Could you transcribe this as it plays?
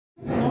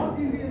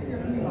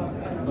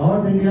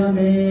North India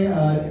में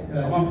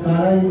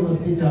Chitkara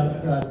university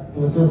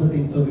 200 से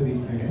 300 के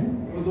बीच में है।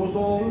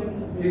 200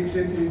 1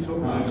 से 300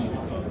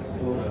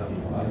 तो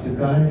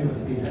चित्कारा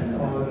यूनिवर्सिटी है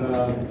और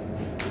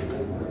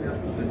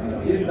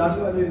ये 10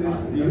 वाली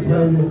लिस्ट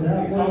है।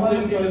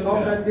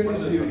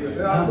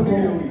 आपको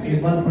एक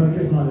बार पढ़ के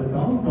सुना देता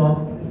हूँ। टॉप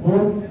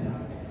 4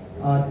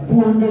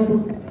 200 to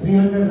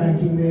 300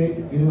 रैंकिंग में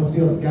university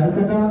of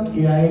Calcutta,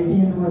 KIT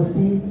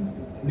university,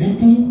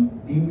 nitty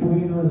deemed to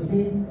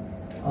university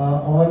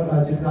और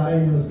चित्कारा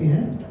यूनिवर्सिटी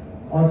है।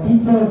 और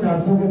 300 और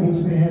 400 के बीच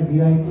में है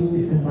VIT,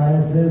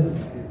 सिम्बायोसिस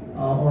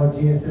और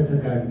GSS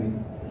अकेडमी।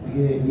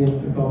 ये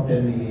टॉप 10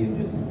 में ये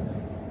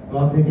तो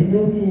आप देखेंगे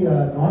कि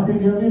नॉर्थ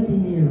इंडिया में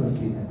 3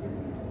 यूनिवर्सिटीज हैं।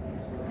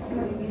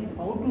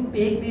 How to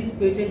take this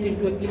patent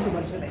into a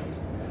commercialized?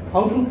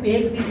 How to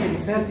take this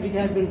research which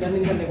has been done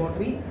in the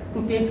laboratory to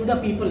take to the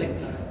people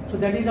actually? So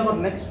that is our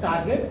next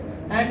target,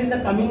 and in the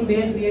coming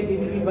days we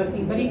will be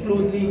working very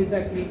closely with the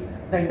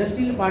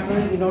industrial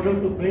partners in order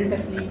to build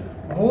actually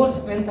more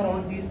strength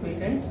around these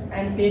patents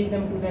and take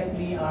them to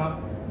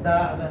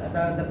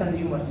the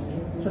consumers.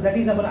 So that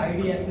is our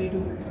idea actually,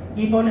 to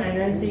keep on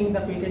enhancing the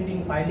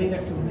patenting filing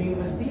at Shoolini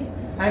University,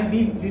 and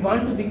we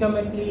want to become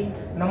actually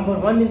number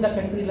 1 in the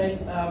country, like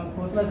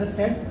Khosla sir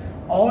said.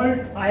 All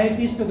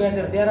IITs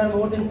together, there are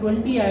more than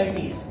 20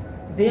 IITs.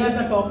 They are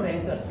the top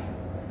rankers.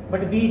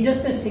 But we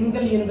just a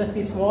single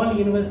university, small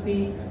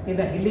university in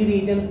the hilly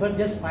regions, but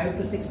just 5,000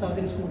 to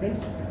 6,000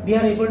 students. We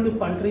are able to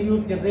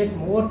contribute, generate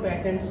more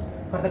patents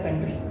for the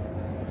country.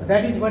 So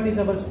that is what is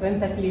our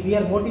strength actually. We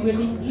are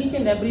motivating each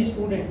and every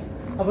student.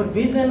 Our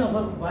vision of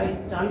our Vice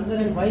Chancellor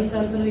and Vice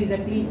Chancellor is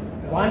actually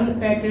 1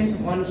 patent,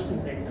 1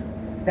 student.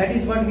 That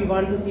is what we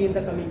want to see in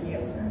the coming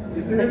years.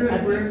 जितने भी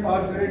student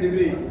पास करें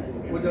degree,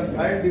 वो जब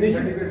जाए degree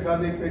certificate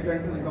साथ एक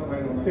patent उनका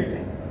file होना चाहिए।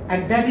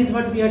 And that is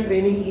what we are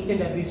training each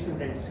and every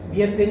student. We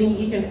are training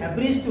each and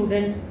every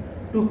student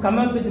to come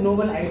up with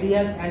novel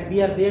ideas, and we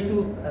are there to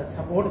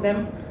support them,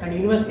 and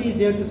university is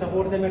there to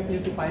support them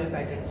actually to file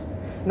patents.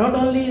 Not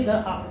only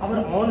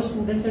our own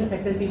students and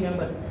faculty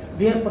members,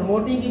 we are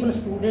promoting even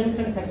students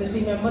and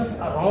faculty members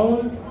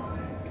around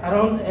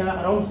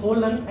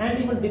Solan and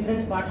even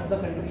different parts of the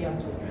country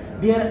also.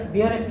 We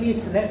are actually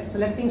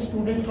selecting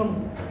students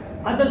from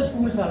other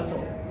schools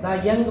also, the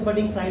young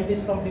budding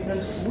scientists from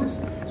different schools,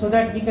 so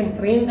that we can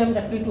train them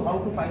actually to how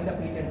to file the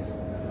patents.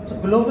 So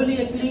globally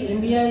actually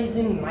India is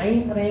in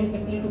 9th rank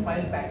actually to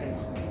file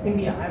patents.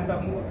 India, I am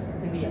talking about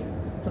India.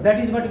 So that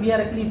is what we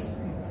are actually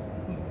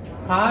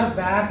far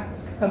back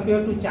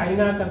compared to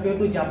China, compared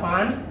to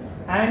Japan.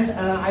 And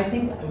I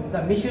think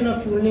the mission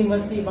of Shoolini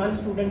University, 1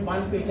 student,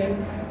 1 patent,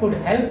 could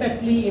help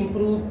actually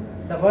improve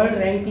the world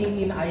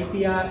ranking in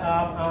IPR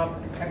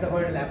at the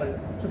world level.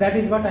 So that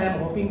is what I am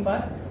hoping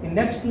for. In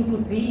next 2 to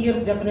 3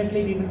 years,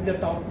 definitely we will be the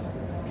top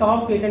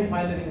patent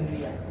filer in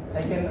India.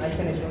 I can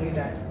assure you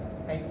that.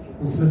 Thank you.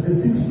 उसमें से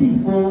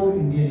 64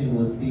 Indian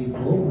universities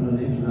को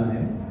उन्होंने चुना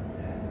है।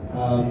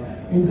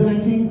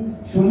 Incidentally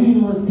Shoolini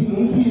university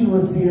एक ही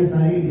university है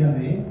सारी India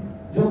में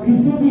जो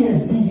किसी भी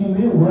SDG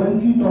में वर्ल्ड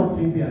की टॉप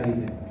 3 पे आई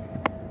है।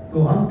 तो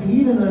हम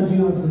क्लीन एनर्जी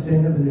और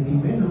सस्टेनेबिलिटी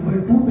में नंबर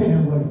 2 पे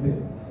हैं वर्ल्ड पे।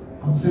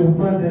 हमसे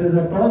ऊपर there is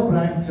a top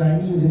ranked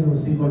Chinese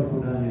university called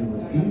Fudan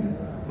University,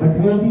 but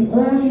we are the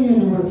only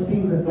university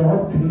in the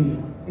top 3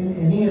 in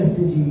any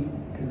SDG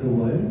in the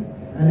world.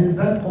 And in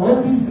fact, all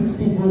these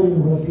 64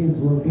 universities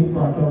who have been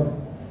part of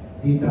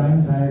the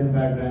Times Higher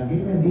Impact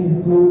Ranking, and these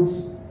includes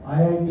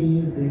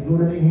IITs, they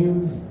include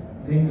AIIMS,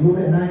 they include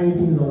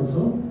NIITs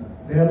also.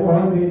 They have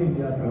all made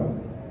India proud.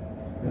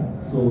 Yeah,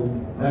 so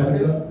that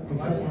is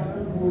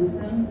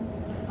wholesome.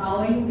 How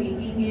are you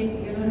making it,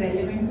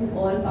 relevant to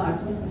all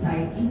parts of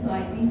society? So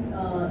I think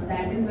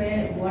that is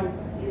where what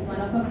is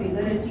one of our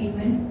bigger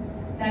achievements.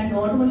 That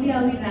not only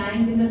are we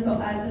ranked in the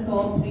as the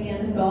top 3 and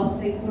the top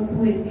 6 for 2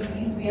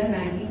 SDGs, we are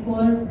ranking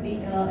for a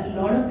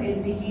lot of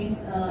SDGs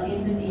in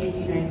the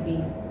THE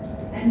ranking.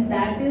 And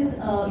that is,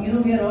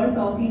 we are all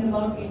talking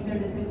about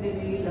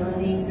interdisciplinary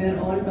learning. We are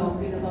all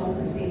talking about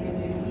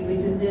sustainability,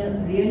 which is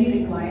really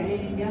required in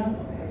India.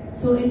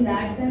 So in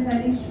that sense,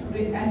 I think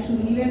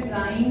actually we are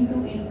trying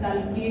to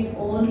inculcate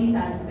all these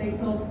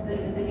aspects of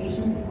the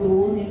nation's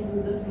growth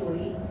into the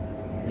story.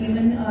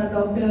 Even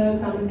Dr.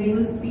 Kamade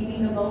was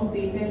speaking about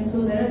patents.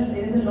 So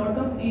there is a lot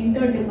of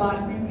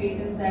inter-department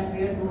patents that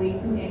we are doing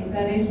to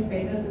encourage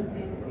better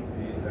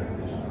sustainability.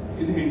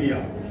 In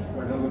India,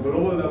 but on the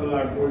global level,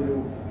 I told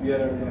you we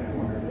are at 200.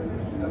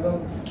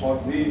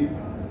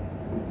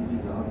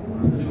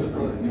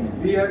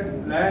 We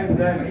had planned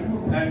then,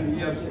 and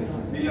we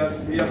are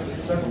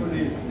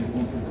successfully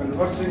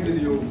conversing with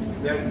you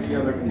that we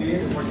have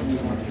attained what we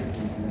wanted.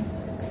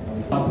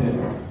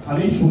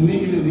 खाली शूलिनी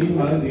के लिए नहीं,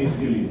 हमारे देश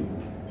के लिए।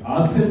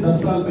 आज से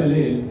 10 साल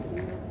पहले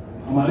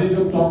हमारे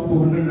जो टॉप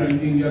 200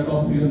 रैंकिंग या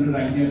टॉप 300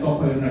 रैंकिंग या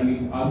टॉप 500 रैंकिंग,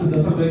 आज से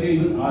 10 साल पहले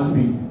इवन आज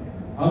भी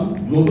हम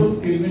ग्लोबल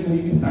स्केल में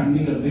कहीं भी स्टैंड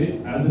नहीं करते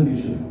एज ए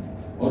नेशन।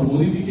 और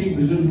मोदी जी की एक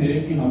विजन है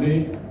कि हमें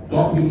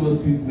टॉप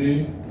यूनिवर्सिटीज में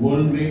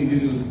वर्ल्ड में इंडियन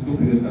यूनिवर्सिटीज को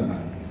फिगर करना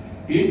है।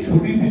 एक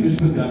छोटी सी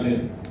विश्वविद्यालय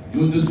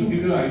just to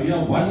give you an idea,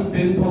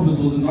 1/10 of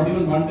resources, not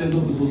even 1/10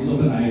 of resources of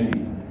an IIT,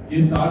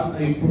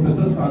 एक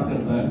प्रोफेसर स्टार्ट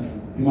करता है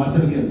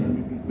हिमाचल के अंदर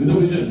with a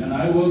vision, and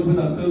I worked with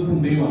Uncle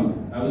from day one.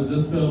 I was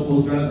just a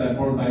postgrad at that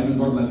point of time and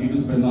got lucky to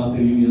spend last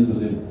 18 years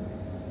with him.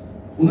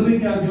 उन्होंने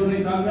क्या किया?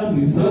 उन्होंने कहा कि हम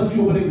रिसर्च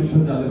के ऊपर एक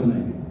विश्वविद्यालय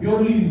बनाएंगे,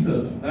 purely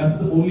research. That's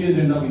the only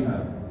agenda we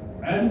have.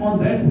 And on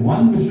that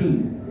one mission,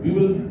 we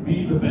will be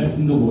the best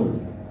in the world.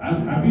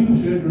 I'm happy to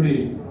share today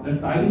that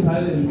Times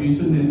Higher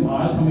Education ने जो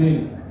आज हमें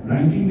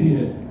ranking दी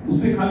है,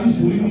 उससे खाली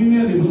शूलिनी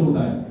में level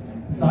होता है.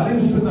 सारे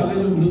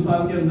विश्वविद्यालय जो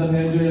हिंदुस्तान के अंदर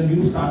है, जो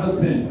न्यू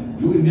स्टार्टअप्स हैं,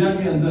 जो इंडिया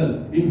के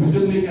अंदर एक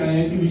विजन लेके आए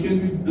हैं कि we can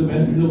be the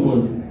best in the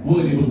world, वो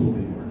एनेबल होते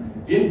हैं.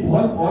 एक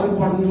बहुत और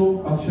इम्पोर्टेंट जो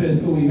पक्ष है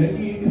इसको वही है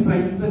कि इस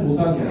रैंकिंग से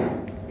होता क्या है.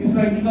 इस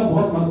रैंकिंग का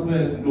बहुत महत्व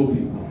है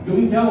ग्लोबली,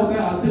 क्योंकि क्या होता है,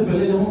 आज से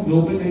पहले जब हम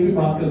ग्लोब में कहीं भी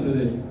बात करते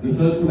थे,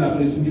 रिसर्च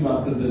कोलैबोरेशन की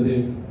बात करते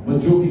थे,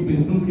 बच्चों की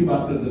प्लेसमेंट्स की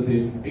बात करते थे,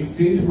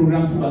 एक्सचेंज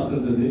प्रोग्राम्स की बात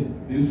करते थे,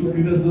 they used to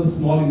treat us as a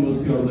small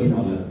university or the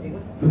Himalayas.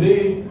 Today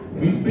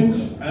we pitch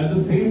at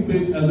the same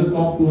pitch as a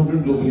top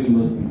 200 global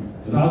university.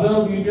 Rather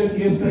we be a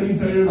case study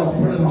studied at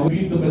Oxford and how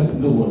we the best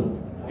in the world.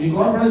 एक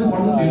और बड़ा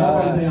important data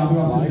point है यहाँ पे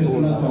आपसे share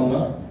करना चाहूँगा.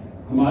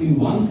 हमारी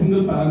one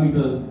single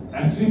parameter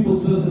actually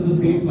puts us at the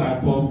same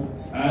platform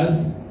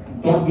as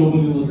top global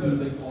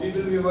universities.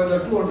 People we were the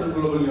 200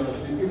 global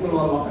universities. People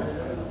were laughing.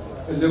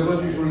 देखो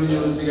जी शूलिनी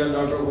यूनिवर्सिटी का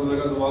डॉक्टर खोलने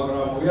का दिमाग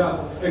खराब हो गया,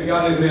 ये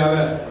क्या लिख रहा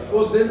है.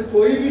 उस दिन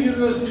कोई भी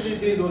यूनिवर्सिटी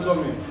थी 200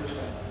 में,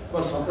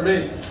 पर सपने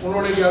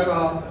उन्होंने क्या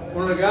कहा,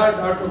 उन्होंने कहा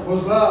डॉक्टर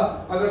खोसला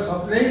अगर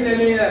सपने ही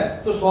लेने हैं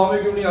तो 100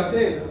 में क्यों नहीं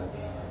आते.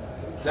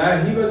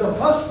 He was the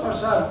first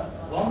person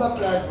from the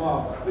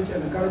platform which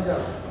encouraged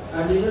us,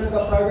 and even in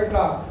the private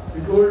talk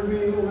he told me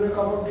over a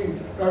cup of tea,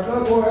 doctor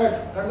go ahead,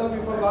 let the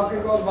people mark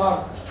it all back,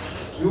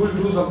 you will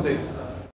do something.